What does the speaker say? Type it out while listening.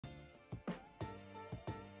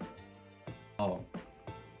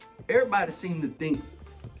Everybody seems to think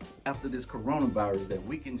after this coronavirus that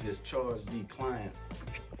we can just charge these clients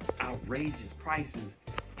outrageous prices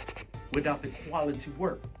without the quality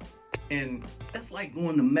work. And that's like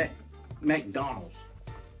going to McDonald's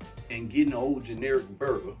and getting an old generic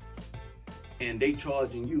burger and they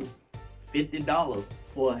charging you $50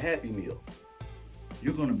 for a Happy Meal.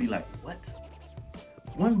 You're gonna be like, what?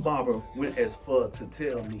 One barber went as far to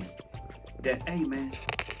tell me that, hey man,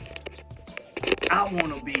 I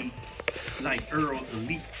wanna be like Earl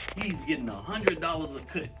Elite. He's getting $100 a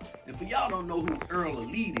cut. And for y'all don't know who Earl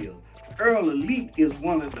Elite is, Earl Elite is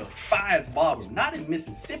one of the finest barbers, not in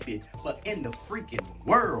Mississippi, but in the freaking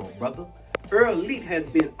world, brother. Earl Elite has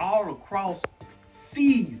been all across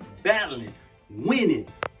seas battling, winning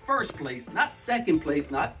first place, not second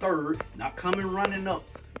place, not third, not coming running up,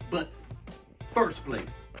 but first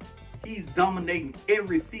place. He's dominating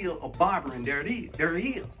every field of barbering. There he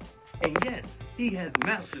is. And yes, he has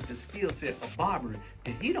mastered the skill set of barbering,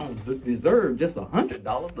 and he don't deserve just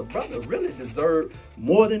 $100. The brother really deserves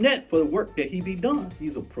more than that for the work that he be done.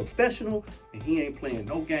 He's a professional, and he ain't playing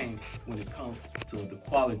no game when it comes to the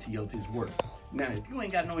quality of his work. Now, if you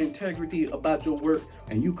ain't got no integrity about your work,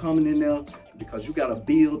 and you coming in there because you got a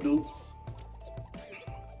bill due,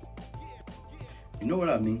 you know what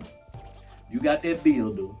I mean? You got that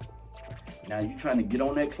bill due. Now you trying to get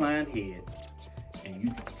on that client head, and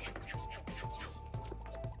you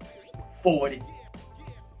 40.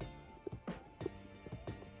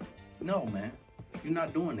 No, man, you're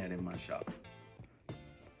not doing that in my shop.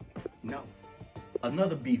 No.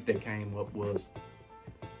 Another beef that came up was,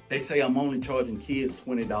 they say I'm only charging kids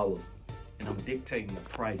 $20 and I'm dictating the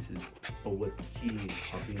prices for what the kids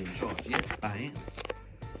are being charged. Yes, I am.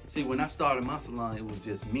 See, when I started my salon, it was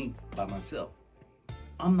just me by myself.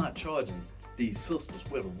 I'm not charging these sisters,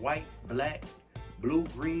 whether white, black, blue,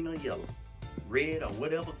 green, or yellow, red, or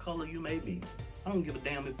whatever color you may be. I don't give a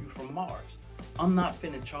damn if you're from Mars. I'm not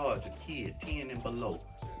finna charge a kid 10 and below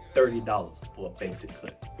 $30 for a basic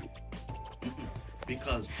cut.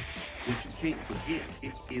 Because what you can't forget,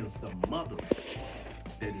 it is the mothers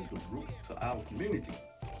that is the root to our community.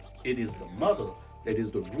 It is the mother that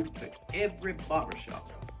is the root to every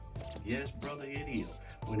barbershop. Yes, brother, it is.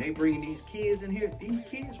 When they bring these kids in here, these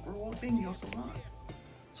kids grow up in your salon.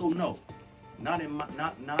 So no, not in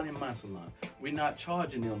my salon. We're not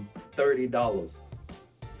charging them $30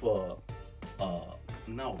 for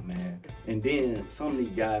no, man. And then some of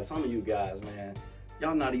you guys, man,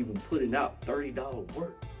 y'all not even putting out $30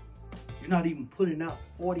 work. You're not even putting out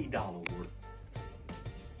 $40 work.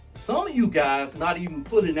 Some of you guys not even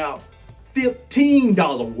putting out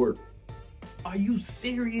 $15 work. Are you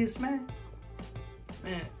serious, man?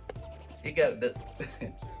 Man,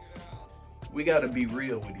 we gotta be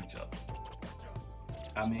real with each other.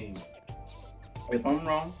 I mean, if I'm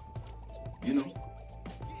wrong, you know,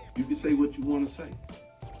 you can say what you want to say.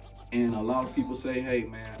 And a lot of people say, hey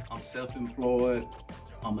man, I'm self-employed,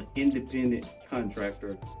 I'm an independent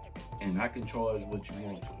contractor, and I can charge what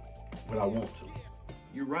I want to.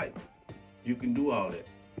 You're right. You can do all that.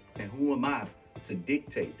 And who am I to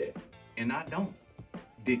dictate that? And I don't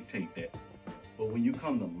dictate that. But when you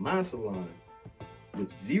come to my salon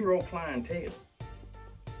with zero clientele,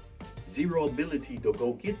 zero ability to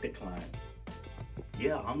go get the clients,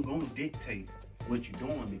 yeah, I'm gonna dictate what you're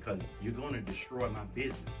doing because you're gonna destroy my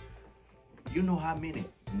business. You know how many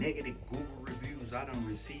negative Google reviews I done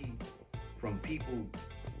received from people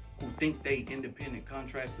who think they independent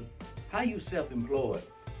contractor? How you self-employed,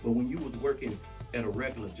 but when you was working at a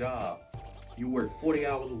regular job, you worked 40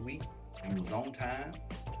 hours a week, you was on time,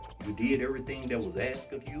 you did everything that was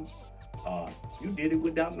asked of you, you did it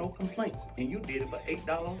without no complaints, and you did it for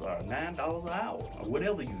 $8 or $9 an hour, or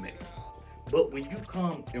whatever you make. But when you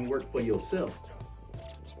come and work for yourself,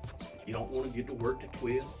 you don't want to get to work at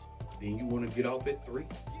 12, then you want to get off at 3.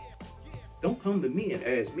 Don't come to me and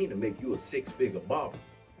ask me to make you a 6-figure barber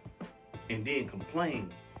and then complain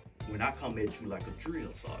when I come at you like a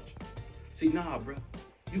drill sergeant. See, nah, bro,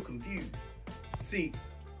 you confused. See,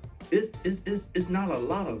 it's not a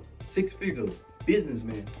lot of 6-figure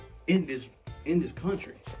businessmen in this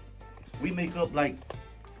country. We make up like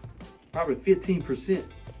probably 15%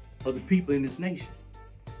 of the people in this nation.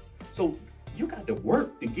 So you got to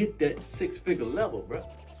work to get that 6-figure level, bro.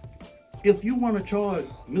 If you want to charge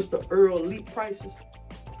Mr. Earl Elite prices,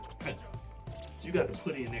 you got to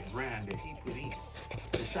put in that grind that he put in.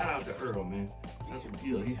 And shout out to Earl, man. That's what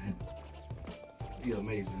he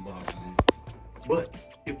amazing barber, man. But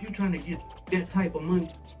if you're trying to get that type of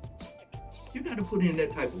money, you got to put in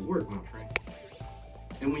that type of work, my friend.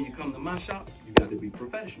 And when you come to my shop, you got to be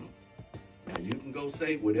professional. Now you can go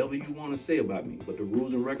say whatever you want to say about me, but the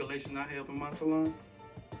rules and regulations I have in my salon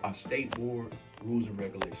are state board rules and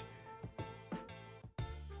regulations.